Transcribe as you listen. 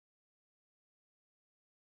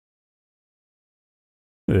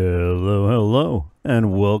Hello, hello,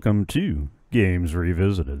 and welcome to Games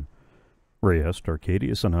Revisited. Rayeste,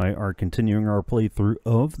 Arcaidius, and I are continuing our playthrough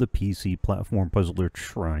of the PC platform puzzler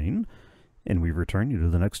Trine, and we return you to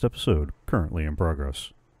the next episode, currently in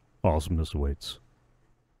progress. Awesomeness awaits.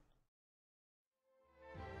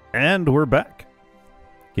 And we're back,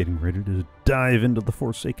 getting ready to dive into the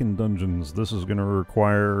Forsaken Dungeons. This is going to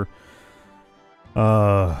require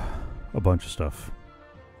a bunch of stuff.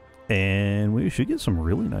 And we should get some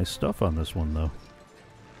really nice stuff on this one, though.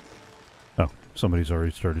 Oh, somebody's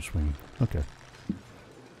already started swinging. Okay.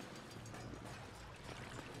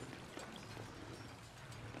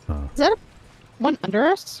 Is that one under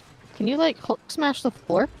us? Can you like Hulk smash the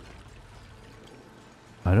floor?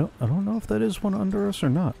 I don't know if that is one under us or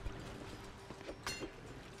not.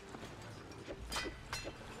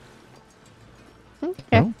 Okay,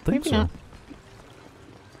 I don't think maybe so. not.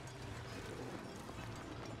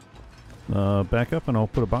 Back up and I'll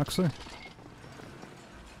put a box there.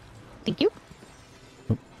 Thank you.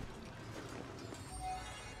 Oh.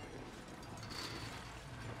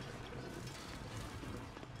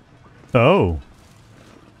 Oh.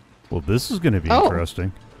 Well, this is going to be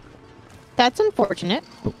interesting. That's unfortunate.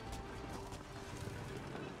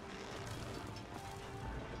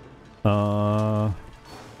 Oh.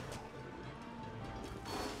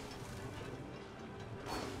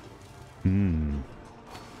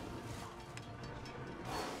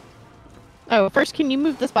 Oh, first, can you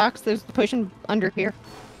move this box? There's the potion under here.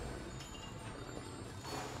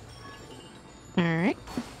 Alright.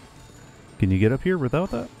 Can you get up here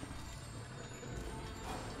without that?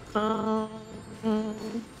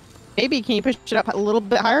 Maybe. Can you push it up a little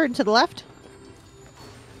bit higher to the left?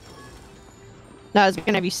 No, I was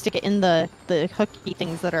gonna have you stick it in the hooky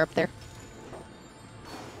things that are up there.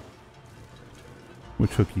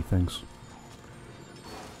 Which hooky things?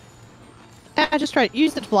 I just try to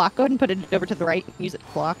use it to block. Go ahead and put it over to the right. Use it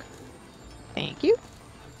to block. Thank you.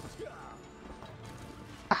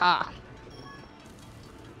 Aha.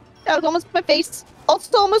 That was almost my face.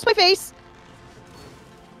 Also almost my face.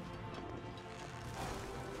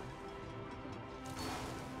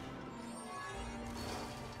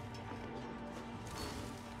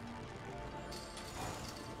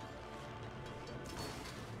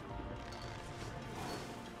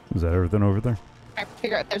 Is that everything over there? I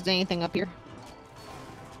figure out if there's anything up here.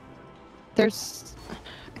 There's...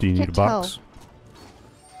 Do you need a box?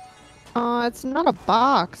 It's not a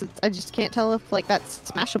box. I just can't tell if, like, that's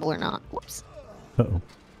smashable or not. Whoops. Uh-oh.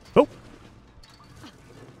 Oh!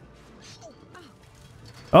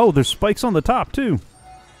 Oh, there's spikes on the top, too!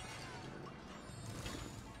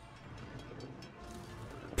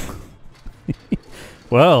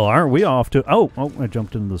 Well, aren't we off to... Oh, I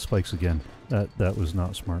jumped into the spikes again. That was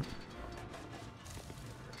not smart.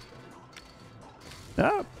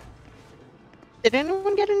 Ah! Did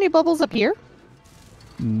anyone get any bubbles up here?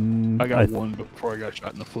 I got one before I got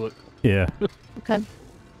shot in the foot. Yeah. Okay.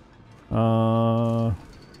 Uh...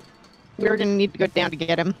 We're gonna need to go down to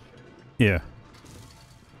get him. Yeah.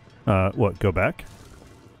 What, go back?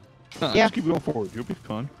 Nah, Yeah. Just keep going forward. You'll be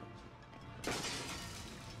fine.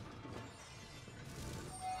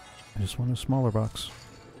 I just want a smaller box.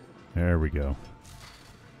 There we go.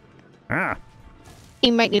 Ah! He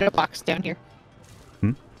might need a box down here.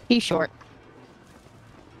 Hmm? He's short.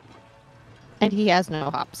 And he has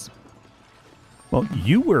no hops. Well,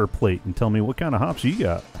 you wear a plate and tell me what kind of hops you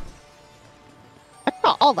got. I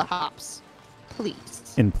got all the hops.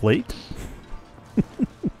 Please. In plate?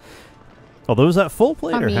 Although, is that full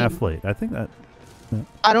plate I or mean, half plate? I think that...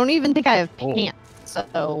 I don't even think I have Oh. pants,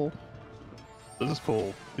 so... This is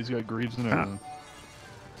full. He's got greaves and everything.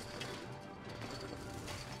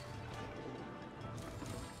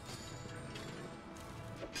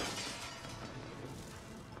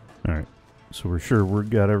 Alright. So we're sure we've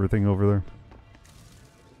got everything over there?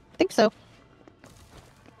 I think so.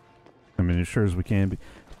 I mean, as sure as we can be.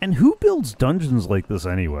 And who builds dungeons like this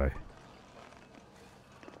anyway?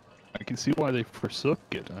 I can see why they forsook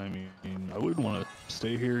it. I mean, I wouldn't want to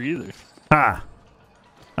stay here either. Ha!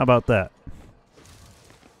 How about that?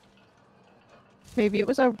 Maybe it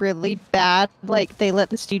was a really bad, like, they let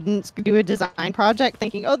the students do a design project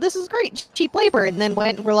thinking, oh, this is great, cheap labor, and then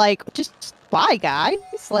went and were like, just why, guys?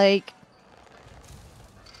 Like,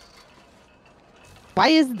 why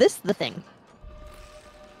is this the thing?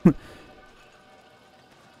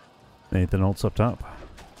 Anything else up top?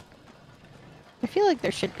 I feel like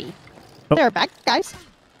there should be. Oh. There are bad guys.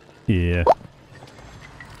 Yeah. Oh,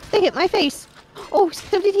 they hit my face. Oh,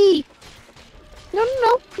 so did he. No,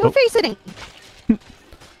 Oh. face hitting.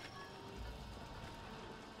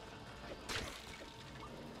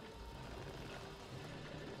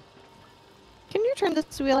 turn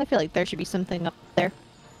this wheel? I feel like there should be something up there.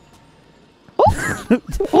 Oh!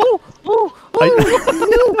 Oh! Oh! Oh!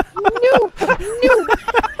 No! No!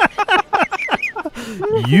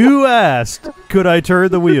 No! You asked, could I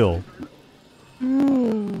turn the wheel?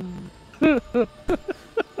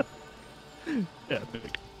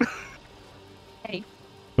 Epic. Hey.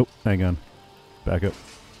 Oh, hang on. Back up.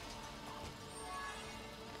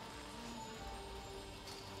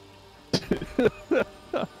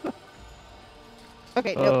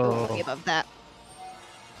 Okay, nope, we're only above that.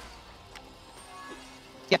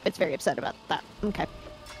 Yep, it's very upset about that. Okay.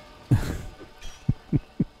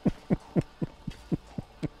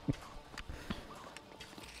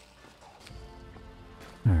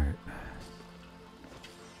 Alright.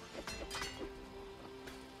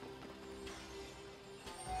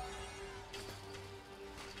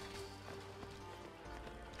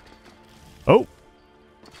 Oh!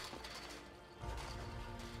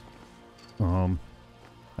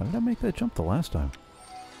 How did I make that jump the last time?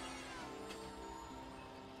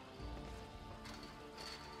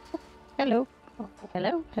 Hello. Oh,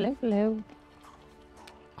 hello, hello, hello.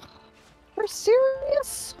 We're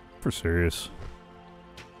serious? For serious.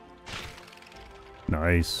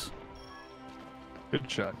 Nice. Good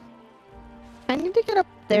shot. I need to get up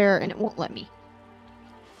there and it won't let me.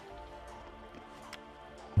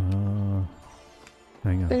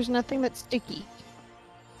 Hang on. There's nothing that's sticky.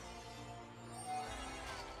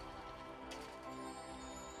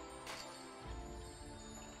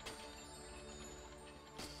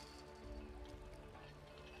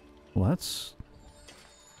 Well, that's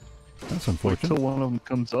Wait unfortunate. till one of them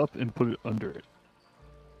comes up and put it under it.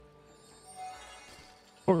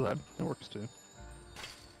 Or that works too.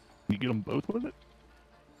 You get them both with it?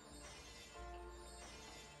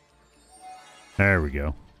 There we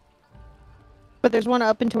go. But there's one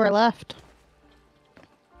up and to our left.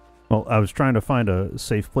 Well, I was trying to find a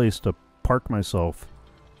safe place to park myself,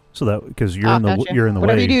 so that because you're in the Gotcha. you're in the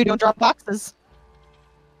Whatever way. you do, don't drop boxes.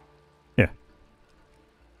 Yeah.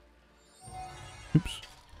 Oops.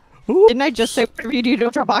 Oops. Didn't I just say whatever you do,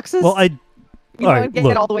 don't drop boxes? Well, I. you all know, right, get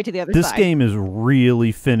look, all the way to the other this side. game is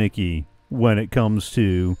really finicky when it comes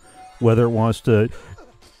to whether it wants to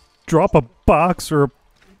drop a box or a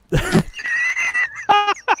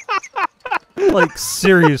like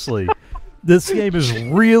seriously. This game is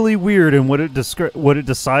really weird in what it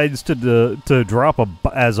decides to drop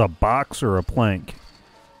as a box or a plank.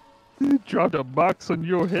 You dropped a box on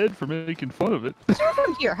your head for making fun of it.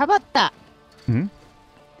 Here, how about that? Hmm?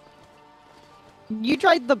 You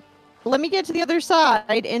tried the... Let me get to the other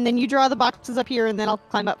side, and then you draw the boxes up here, and then I'll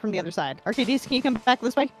climb up from the other side. Arcaidius, can you come back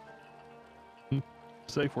this way?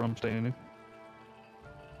 Safe where I'm standing.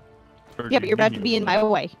 Or Yeah, do but you you're about need to me be in over my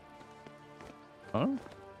way. there? Huh?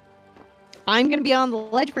 I'm going to be on the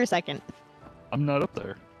ledge for a second. I'm not up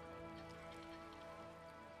there.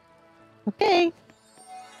 Okay.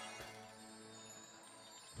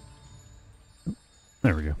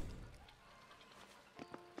 There we go.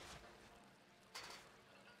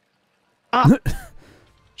 Ah.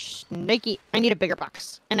 Snaky. I need a bigger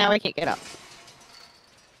box. And now I can't get up.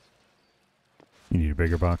 You need a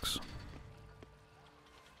bigger box.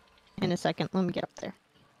 In a second. Let me get up there.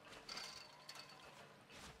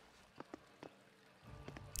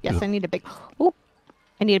 Yes, I need a big... Oh!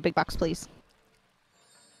 I need a big box, please.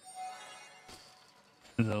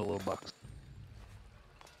 In that little box.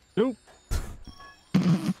 Nope.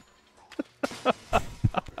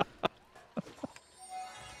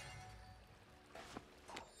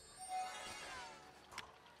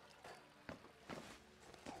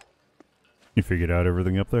 You figured out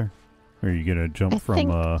everything up there? Or are you gonna jump from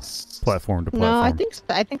platform to platform? No,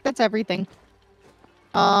 I think that's everything.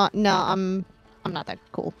 No, I'm not that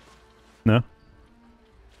cool. No?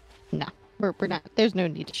 No, we're not. There's no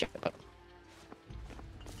need to show up.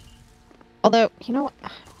 Although, you know what?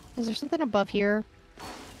 Is there something above here?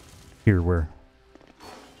 Here, where?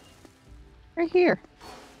 Right here.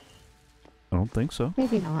 I don't think so.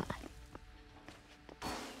 Maybe not.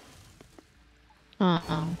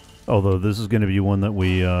 Uh-oh. Although this is going to be one that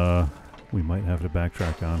we might have to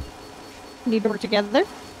backtrack on. Need to work together?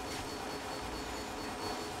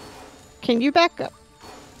 Can you back up?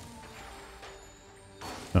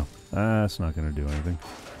 No, that's not going to do anything.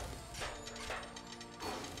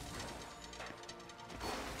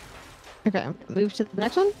 Okay, move to the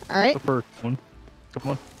next one. Alright. The first one.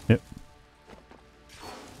 Come on. Yep.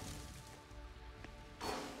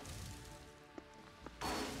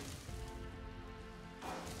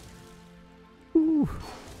 Ooh.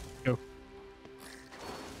 Go.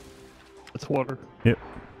 That's water. Yep.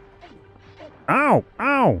 Ow!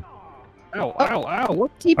 Ow! Ow, ow, ow,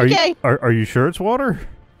 what? TPK. Are you sure it's water?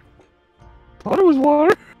 Thought it was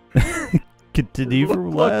water. Continue Look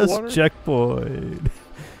from like last water. checkpoint.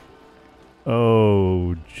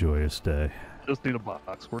 Oh, joyous day. Just need a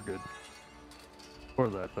box. We're good. Or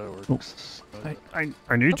that works.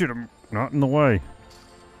 I need you to not in the way.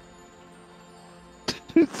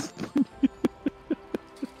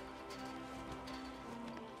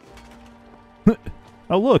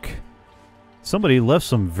 Oh, look. Somebody left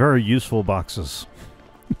some very useful boxes.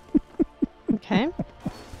 Okay.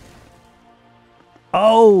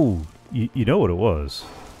 Oh! You know what it was.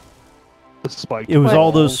 The spike. It was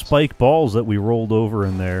all those balls. spike balls that we rolled over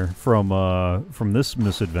in there from this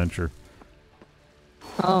misadventure.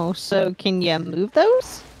 Oh, so can you move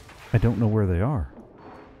those? I don't know where they are.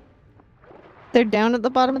 They're down at the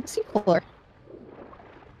bottom of the seafloor.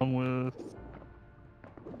 One with.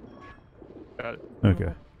 Got it.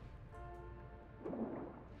 Okay.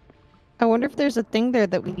 I wonder if there's a thing there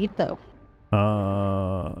that we need, though.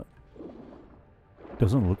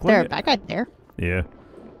 Doesn't look There, like it. back out there. Yeah.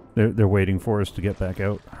 They're waiting for us to get back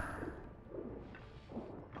out.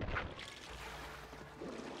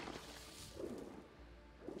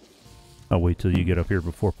 I'll wait till you get up here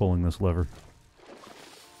before pulling this lever.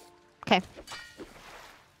 Okay.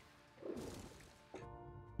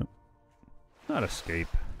 Not escape.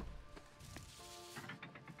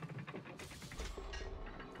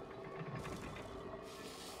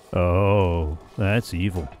 Oh, that's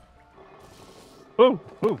evil. Oh,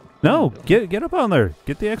 oh. No, get up on there.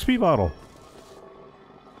 Get the XP bottle.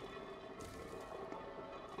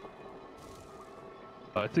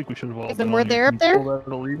 I think we should have all. Is there been more on there here. up there? Can you pull that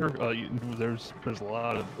lever? There's a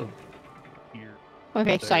lot of here.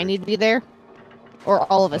 Okay, so I There. need to be there? Or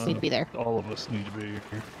all of us need to be there? All of us need to be here.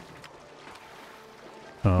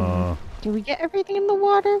 Do we get everything in the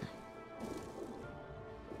water?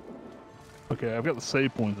 Okay, I've got the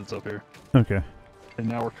save point that's up here, Okay. and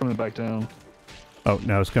now we're coming back down. Oh,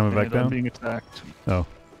 now it's coming back And I'm down? being attacked, Oh.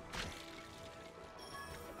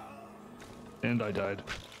 and I died.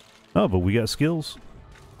 Oh, but we got skills.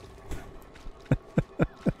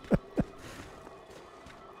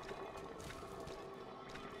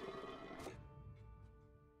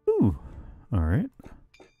 Ooh. Alright.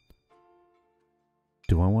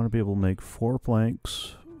 Do I want to be able to make 4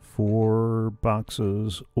 planks, 4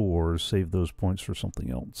 boxes, or save those points for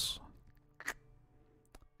something else?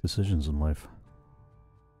 Decisions in life.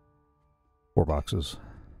 4 boxes.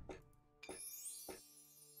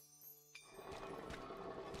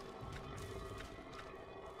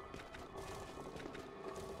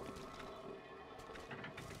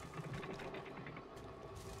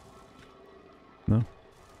 No?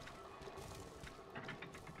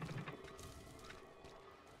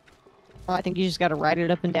 Well, I think you just gotta ride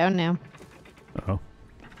it up and down now. Oh.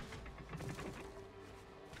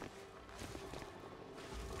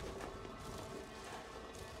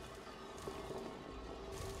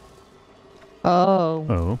 Oh,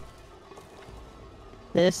 Oh.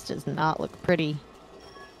 this does not look pretty.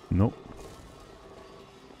 Nope.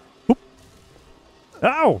 Oop.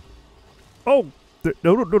 Ow! Oh! No,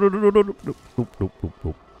 no, no, no, no, no, no, no, no, nope, nope,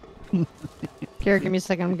 nope, nope. Here, give me a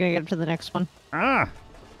second. I'm gonna get up to the next one. Ah!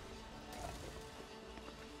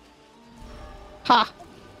 Ha!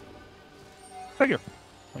 Thank you.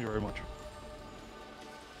 Thank you very much.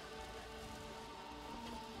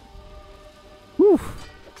 Whew.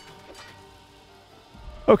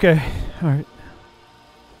 Okay. Alright.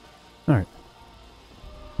 Alright.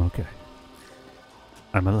 Okay.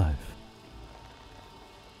 I'm alive.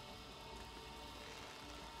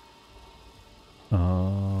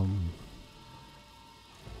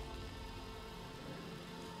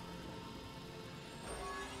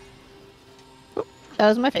 That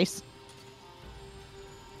was my face.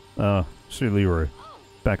 Sir Leroy.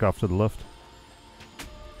 Back off to the left.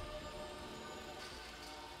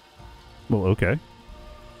 Well, okay.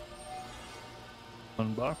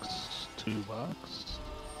 1 box, 2 box.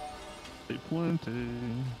 Say plenty.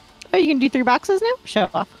 Oh, you can do 3 boxes now? Show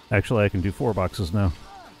off. Actually, I can do 4 boxes now.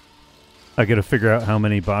 I gotta figure out how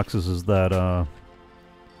many boxes is that,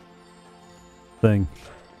 thing.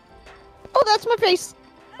 Oh, that's my face.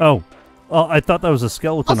 Oh. Oh, I thought that was a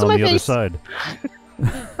skeleton Also on my the other face. side.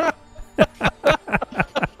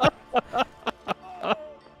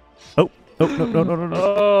 Oh, no, no, no, no, no, no.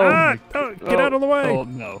 Oh, Ah, my oh, God. get out of the way. Oh,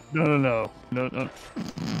 no. No, no, no. No, no.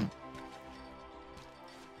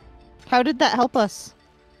 How did that help us?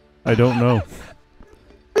 I don't know.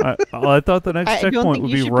 I thought the next I don't checkpoint think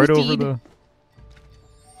would you be should right proceed. over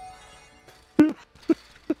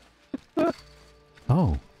the...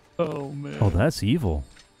 Oh. Oh, man. Oh, that's evil.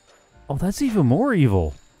 Oh, that's even more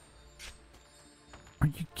evil. Are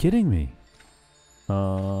you kidding me?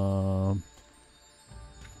 I'm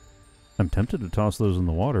tempted to toss those in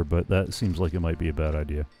the water, but that seems like it might be a bad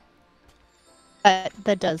idea.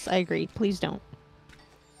 That does. I agree. Please don't.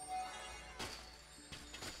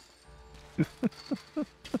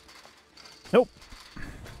 Nope.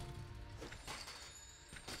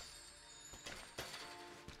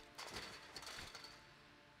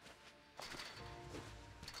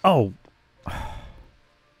 Oh. What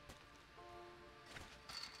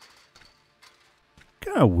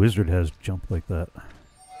kind of wizard has jump like that?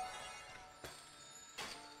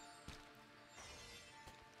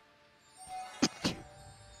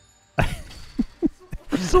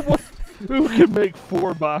 Someone who can make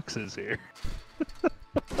 4 boxes here.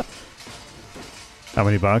 How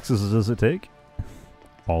many boxes does it take?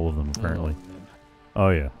 All of them, apparently. Oh,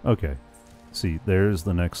 yeah. Okay. See, there's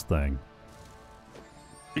the next thing.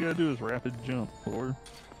 All you gotta do is rapid jump, or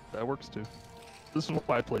that works too. This is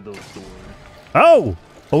why I play those doors. Oh!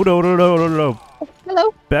 Oh, no, no, no, no, no. Oh,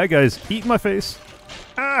 hello. Bad guys, eat my face.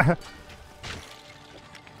 Ah!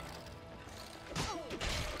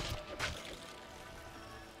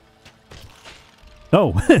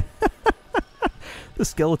 Oh! The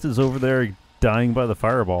skeleton's over there dying by the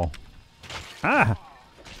fireball. Ah!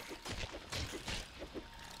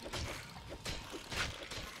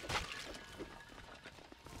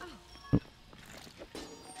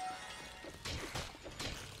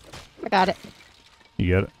 I got it.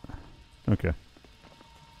 You got it? Okay.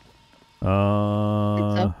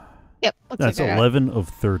 So. Yep. Looks That's like I got it. 11 of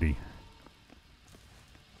 30.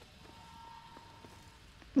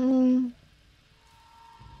 Hmm.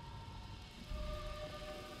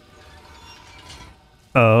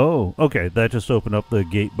 Oh, okay. That just opened up the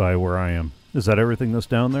gate by where I am. Is that everything that's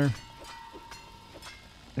down there?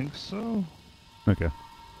 Think so. Okay.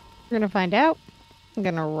 We're gonna find out. I'm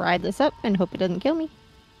gonna ride this up and hope it doesn't kill me.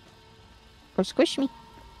 Or squish me.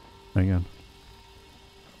 Hang on.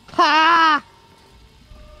 Ha!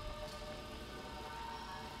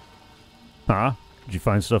 Huh? Did you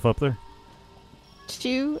find stuff up there?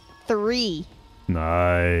 2, 3.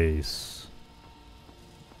 Nice.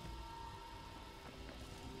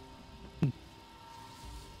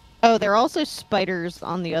 Oh, there are also spiders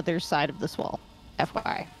on the other side of this wall.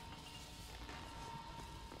 FYI.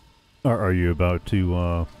 Are you about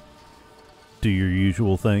to do your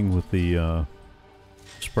usual thing with the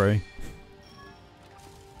spray?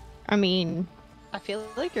 I mean, I feel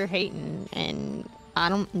like you're hating, and I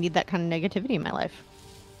don't need that kind of negativity in my life.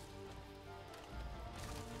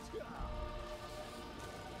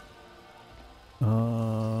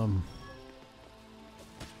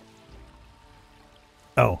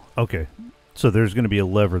 Oh, okay. So there's going to be a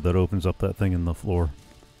lever that opens up that thing in the floor.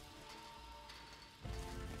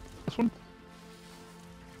 This one?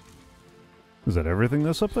 Is that everything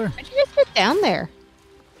that's up there? How'd you guys get down there?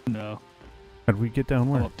 No. How'd we get down I'm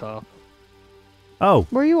where? up top. Oh.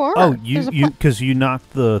 Where you are? Oh, There's a because you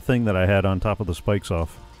knocked the thing that I had on top of the spikes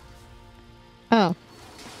off. Oh.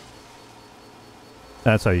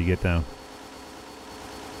 That's how you get down.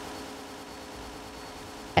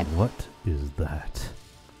 Okay. What is that?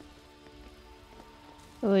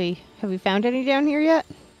 Wait, have we found any down here yet?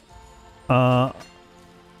 I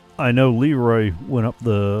know Leroy went up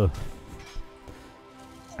the...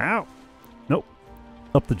 Ow! Nope.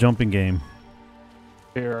 Up the jumping game.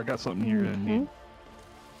 Here, I got something here I need.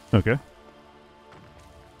 Okay.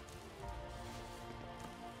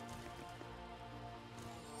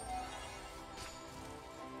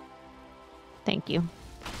 Thank you.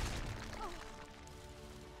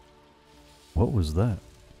 What was that?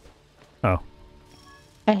 Oh.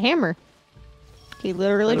 A hammer. He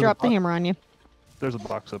literally There's a dropped the box. hammer on you. There's a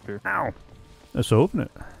box up here. Ow! Let's open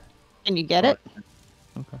it. Can you get it?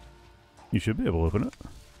 Okay. You should be able to open it.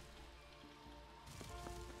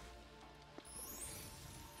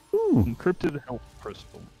 Ooh. Encrypted health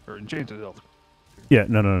crystal. Or enchanted health. Yeah,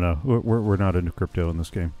 no. We're not into crypto in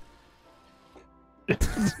this game.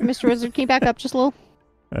 Mr. Wizard, can you back up just a little?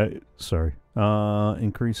 Sorry.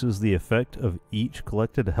 Increases the effect of each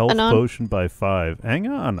collected health Anon. potion by 5. Hang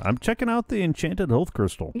on. I'm checking out the enchanted health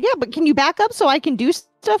crystal. Yeah, but can you back up so I can do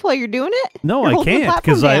stuff while you're doing it? No, You're I holding the can't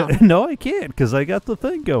platform because down. no, I can't because I got the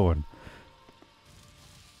thing going.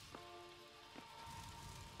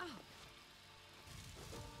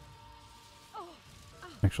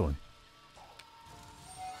 Actually.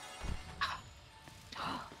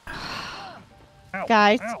 Ow,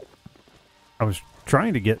 Guys. ow. I was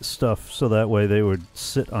trying to get stuff so that way they would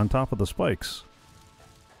sit on top of the spikes.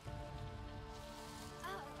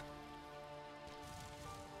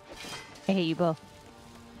 I hate you both.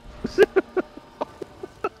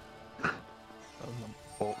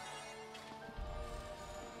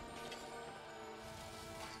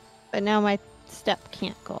 But now my step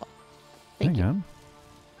can't go up. Thank Hang you. on.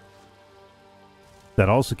 That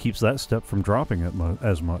also keeps that step from dropping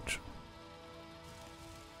as much.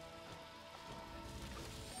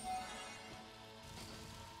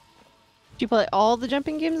 Did you play all the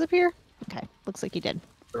jumping games up here? Okay, looks like you did.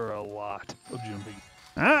 There are a lot of jumping.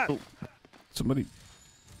 Ah! Oh. Somebody...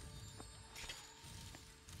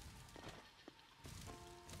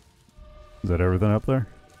 Is that everything up there?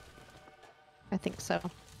 I think so.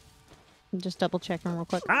 I'm just double checking real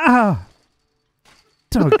quick. Ah!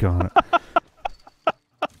 Doggone it.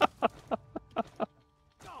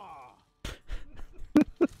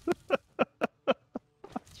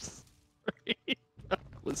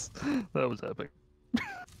 That was epic.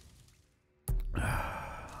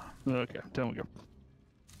 Okay, down we go.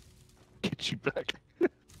 Get you back.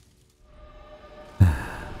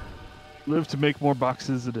 Live to make more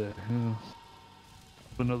boxes a day. Yeah.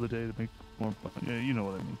 Another day to make more. Yeah, you know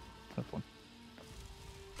what I mean. Have fun.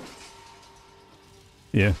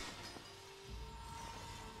 Yeah.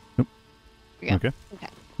 Nope. Yeah. Okay. Okay.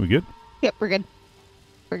 We good? Yep, we're good.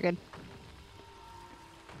 We're good.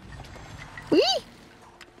 Whee!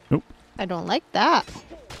 Nope. I don't like that.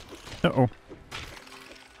 Uh-oh.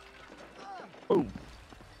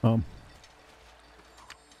 Oh,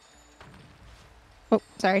 Oh,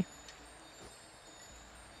 sorry.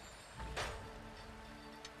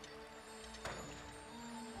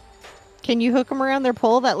 Can you hook them around their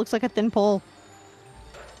pole? That looks like a thin pole.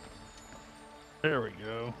 there we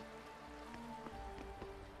go.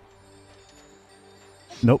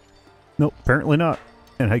 Nope. Nope, apparently not.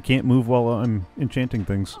 And I can't move while I'm enchanting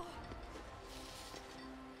things.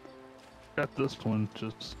 Got this one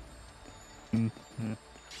just. Yeah.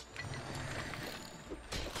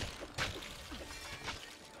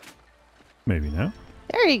 Maybe now.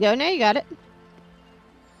 There you go. Now you got it.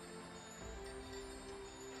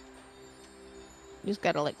 You just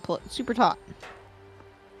gotta like pull it super taut.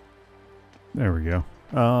 There we go.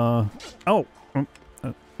 Oh!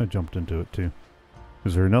 I jumped into it too.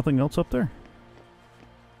 Is there nothing else up there?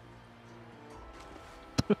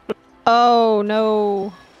 Oh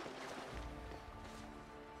no.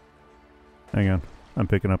 Hang on. I'm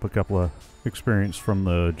picking up a couple of experience from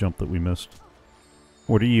the jump that we missed.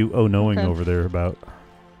 What are you oh-knowing Okay. over there about?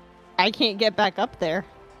 I can't get back up there.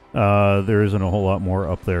 There isn't a whole lot more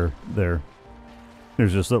up there.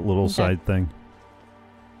 There's just that little Okay. side thing.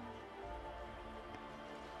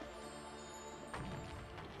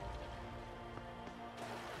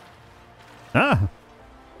 Ah!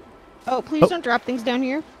 Oh, please Oh. don't drop things down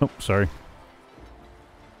here. Oh, sorry.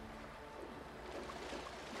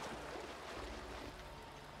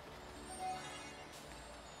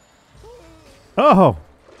 Oh!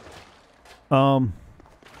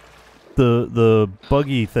 The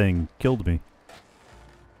buggy thing killed me.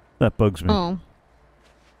 That bugs me. Oh.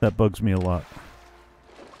 That bugs me a lot.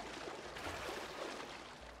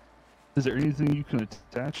 Is there anything you can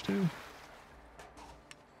attach to?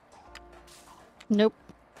 Nope.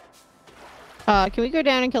 Can we go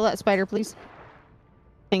down and kill that spider, please?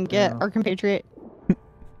 And get Yeah. our compatriot.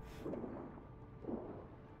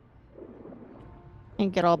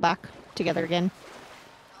 And get all back together again.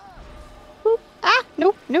 Boop. Ah!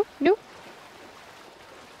 Nope, nope, nope.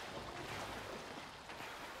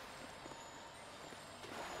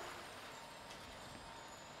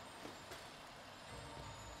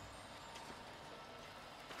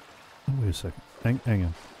 Oh, wait a second. Hang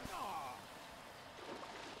on.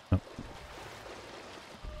 Oh.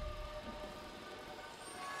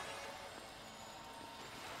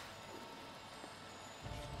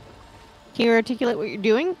 Can you articulate what you're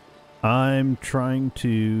doing? I'm trying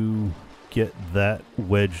to get that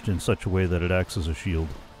wedged in such a way that it acts as a shield.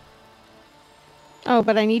 Oh,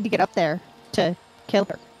 but I need to get up there to kill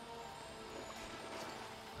her.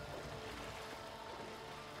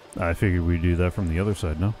 I figured we'd do that from the other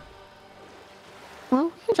side, no? Well,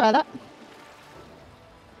 we can try that.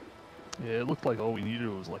 Yeah, it looked like all we needed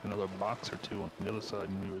was like another box or two on the other side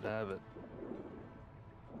and we would have it.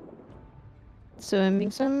 Swimming,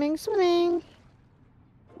 swimming, swimming.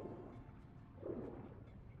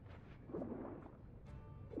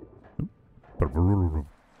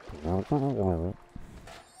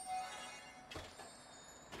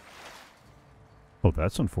 Oh,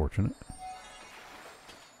 that's unfortunate.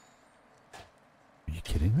 Are you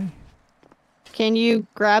kidding me? Can you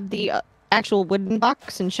grab the actual wooden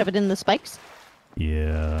box and shove it in the spikes?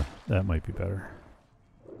 Yeah, that might be better.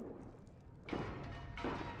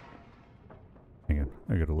 Hang on,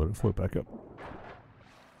 I gotta let it float back up.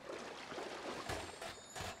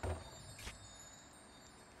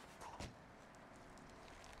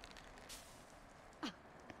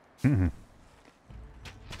 Mm-hmm.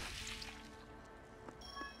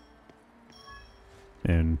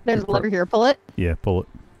 And There's a lever here. Pull it. yeah, pull it.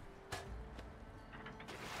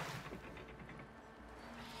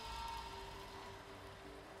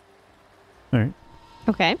 All right.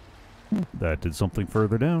 Okay. That did something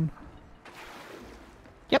further down.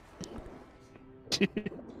 Yep.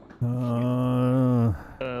 I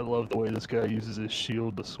love the way this guy uses his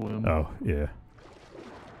shield to swim. Oh, yeah.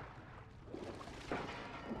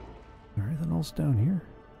 Everything else down here?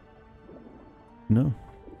 No.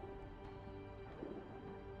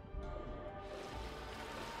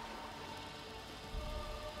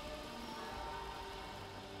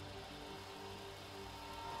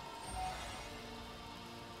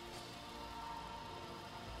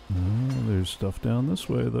 There's stuff down this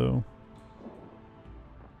way, though.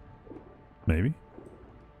 Maybe?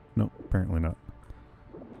 Nope, apparently not.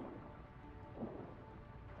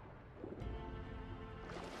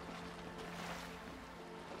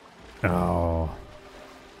 Oh,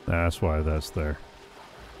 that's why that's there.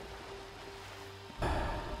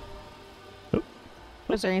 Oh.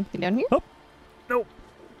 Was there anything down here? Oh, nope.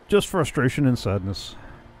 Just frustration and sadness.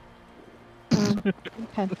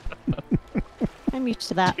 Okay. I'm used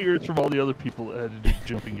to that. Tears from all the other people that had to do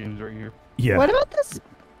jumping games right here. Yeah. What about this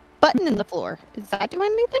button in the floor? Is that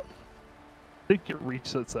doing anything? I think it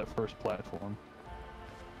resets that first platform.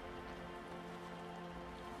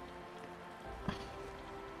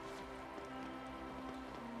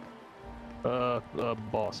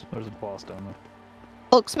 Boss. There's a boss down there.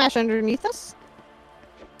 Hulk smash underneath us?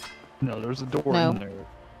 No, there's a door No. in there,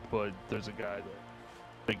 but there's a guy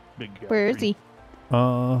there. Big guy. Where is he?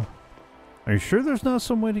 Are you sure there's not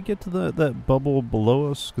some way to get to that bubble below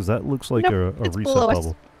us? Because that looks like Nope, a it's reset below us.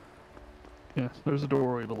 bubble. Yeah, there's a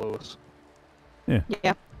doorway below us. Yeah.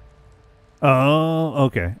 Yeah. Oh,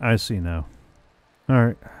 okay. I see now. All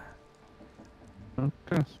right.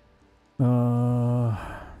 Okay.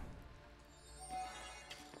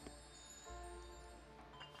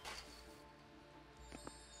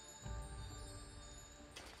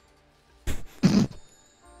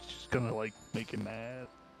 She's gonna like make him mad.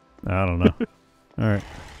 I don't know. All right.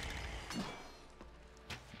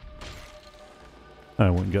 I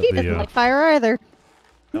wouldn't get He doesn't the. like fire either.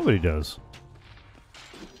 Nobody does.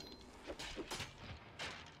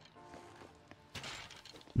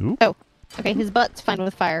 Ooh. Oh, okay. His butt's fine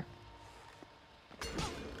with fire.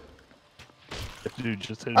 Dude,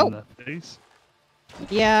 just hit him Oh. in the face.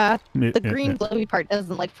 Yeah, Yeah, the yeah, green yeah. glowy part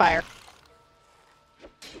doesn't like fire.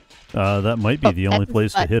 That might be Oh, the only that's his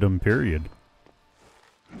place to butt. hit him, period.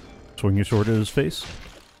 Swing your sword at his face.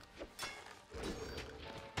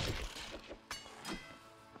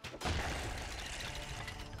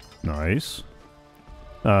 Nice.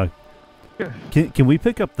 Can we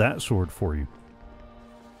pick up that sword for you?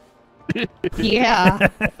 Yeah.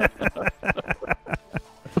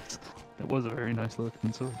 It was a very nice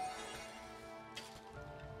looking sword.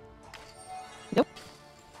 Nope.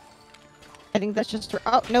 I think that's just.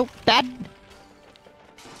 Oh no, bad.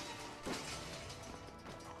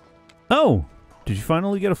 Oh! Did you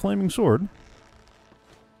finally get a flaming sword?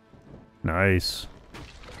 Nice.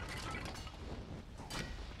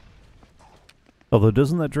 Although,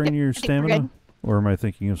 doesn't that drain your I think we're good. stamina? Or am I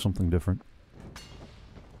thinking of something different?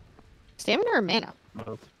 Stamina or mana?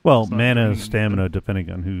 Well, It's not mana, draining stamina, depending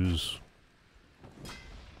on who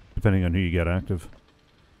you get active.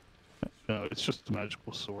 No, it's just a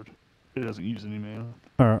magical sword. It doesn't use any mana.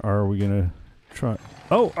 Are we gonna try?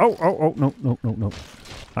 Oh, no.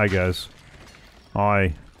 Hi, guys.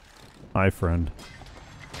 Hi, friend.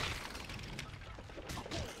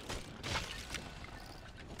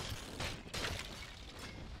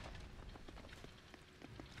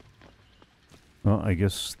 Well, I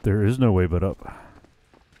guess there is no way but up.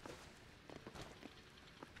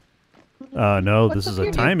 No, What's this up is a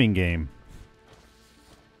here, dude? timing game.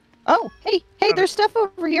 Oh, hey, there's stuff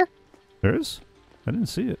over here. There is? I didn't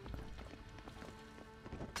see it.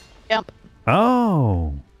 Jump.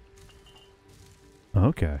 Oh.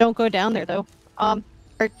 Okay. Don't go down there though.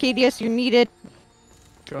 Arcaidius, you're needed.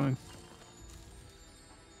 Coming.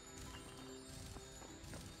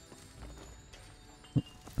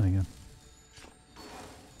 Hang on.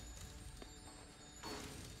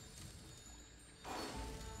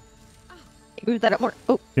 Move that up more.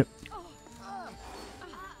 Oh,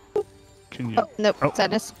 Can you? oh nope, Oh.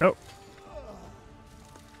 sadness. Oh.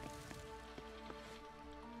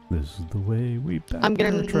 This is the way we back I'm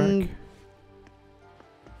gonna- our track.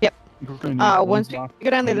 We're gonna need one Once we block go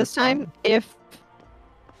down there at a this time, if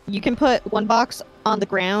you can put one box on the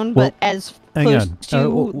ground, Well, but as Hang close on.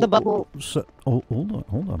 to the bubble. Hold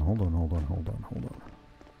on.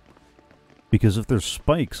 Because if there's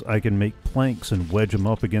spikes, I can make planks and wedge them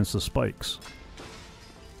up against the spikes.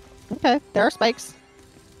 Okay, there are spikes.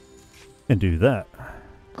 And do that.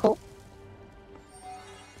 Cool.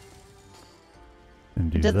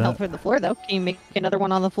 And do It doesn't that. help for the floor, though. Can you make another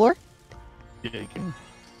one on the floor? Yeah, you can.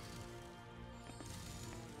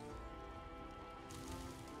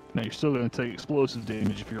 Now you're still going to take explosive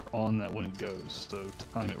damage if you're on that when it goes, so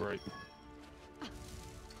time it right.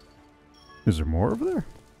 Is there more over there?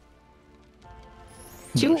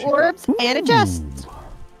 2 orbs and a chest. Ooh.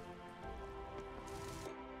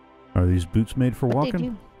 Are these boots made for What'd they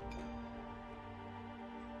walking? do?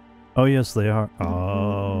 Oh, yes, they are.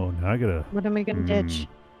 Oh, now I gotta... What am I gonna ditch?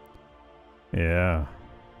 Yeah.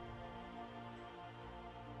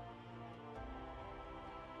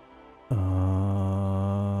 I'll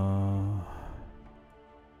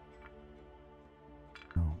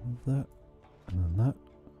move that. And then that.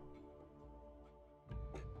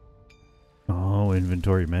 Oh,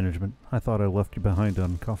 inventory management. I thought I left you behind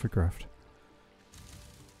on CoffeeCraft.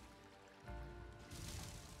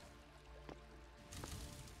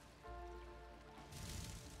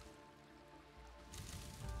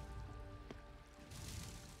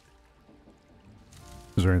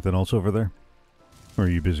 Is there anything else over there? Or are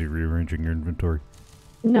you busy rearranging your inventory?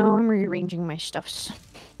 No, I'm rearranging my stuffs.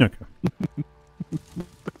 Okay. I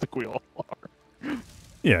think we all are.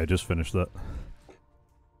 Yeah, I just finished that.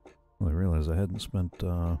 Well, I realized I hadn't spent,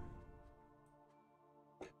 I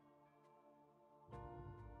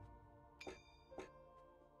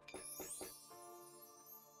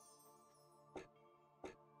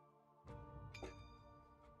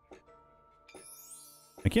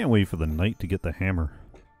can't wait for the knight to get the hammer.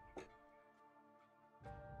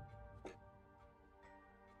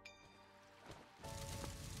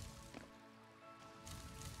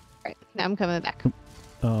 Alright, now I'm coming back.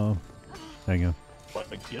 Hang on. But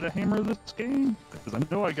I get a hammer this game? Because I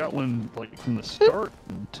know I got one like from the start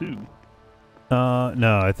in 2.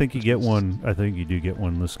 No, I think you get one. I think you do get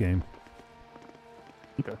one this game.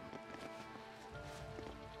 Okay.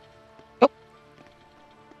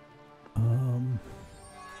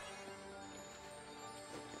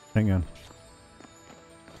 Hang on.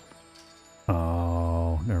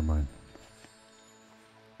 Oh, never mind.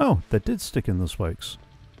 Oh, that did stick in the spikes.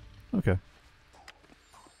 Okay.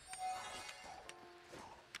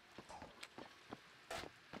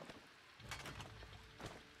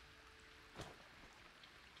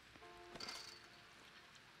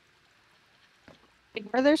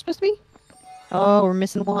 Where they're supposed to be? Oh, we're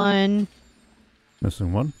missing one.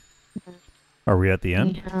 Missing one? Are we at the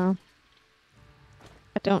end? Yeah.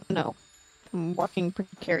 I don't know. I'm walking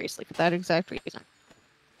precariously for that exact reason.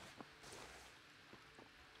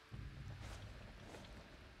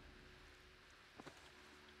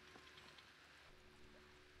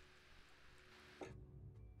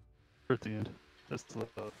 We're at the end. That's the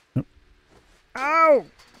Ow!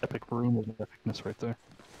 epic room of epicness right there.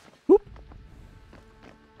 Whoop.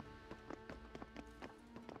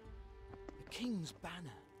 The king's banner.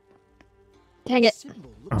 Dang it. The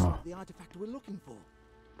symbol looks like the artifact we're looking for.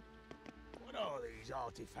 What are these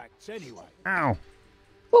artifacts anyway? Ow!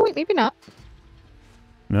 Oh, wait, maybe not.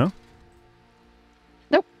 No?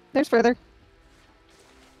 Nope, there's further.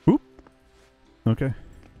 Whoop. Okay.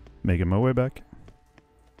 Making my way back.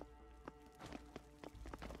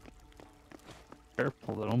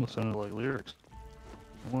 Careful, that almost sounded like lyrics.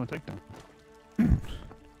 I want to take them.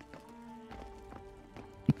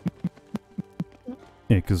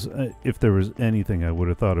 Yeah, because if there was anything, I would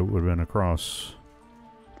have thought it would have been across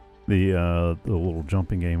the little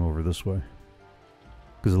jumping game over this way.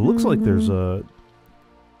 Because it looks like there's a...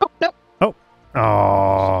 Oh, no.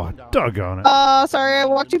 Oh, doggone it. Oh, sorry, I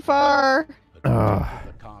walked too far. The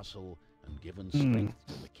castle and given strength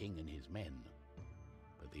to the king and his men.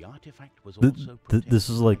 But the artifact was also This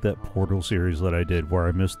is like that Portal series that I did where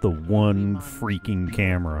I missed the one freaking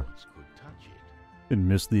camera and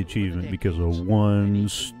missed the achievement because of one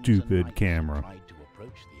stupid camera. tried to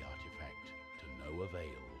approach the artifact to no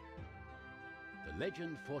avail. The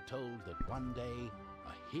legend foretold that one day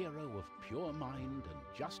a hero of pure mind and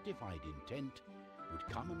justified intent would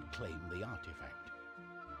come and claim the artifact.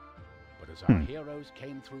 But as our heroes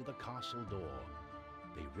came through the castle door,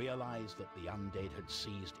 they realized that the undead had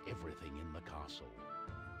seized everything in the castle.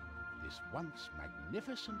 This once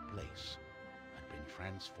magnificent place had been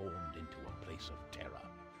transformed into a place of terror.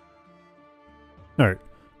 Alright,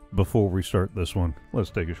 before we start this one, let's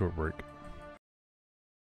take a short break.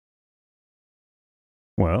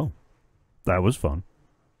 Well, that was fun.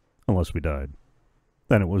 Unless we died.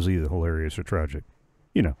 Then it was either hilarious or tragic.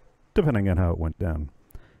 You know, depending on how it went down.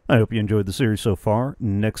 I hope you enjoyed the series so far.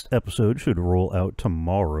 Next episode should roll out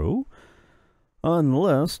tomorrow,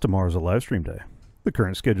 unless tomorrow's a live stream day. The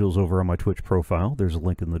current schedule is over on my Twitch profile. There's a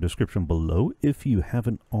link in the description below. If you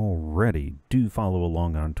haven't already, do follow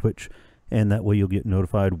along on Twitch, and that way you'll get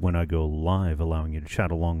notified when I go live, allowing you to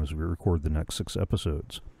chat along as we record the next 6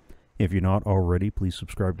 episodes. If you're not already, please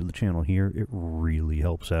subscribe to the channel here. It really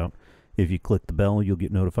helps out. If you click the bell, you'll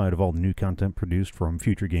get notified of all the new content produced, from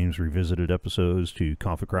future Games Revisited episodes to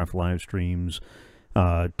CoffeeCraft live streams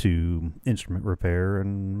to instrument repair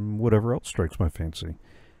and whatever else strikes my fancy.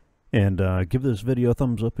 And give this video a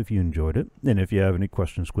thumbs up if you enjoyed it. And if you have any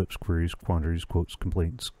questions, quips, queries, quandaries, quotes,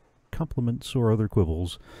 complaints, compliments, or other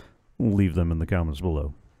quibbles, leave them in the comments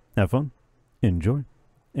below. Have fun, enjoy,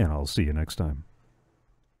 and I'll see you next time.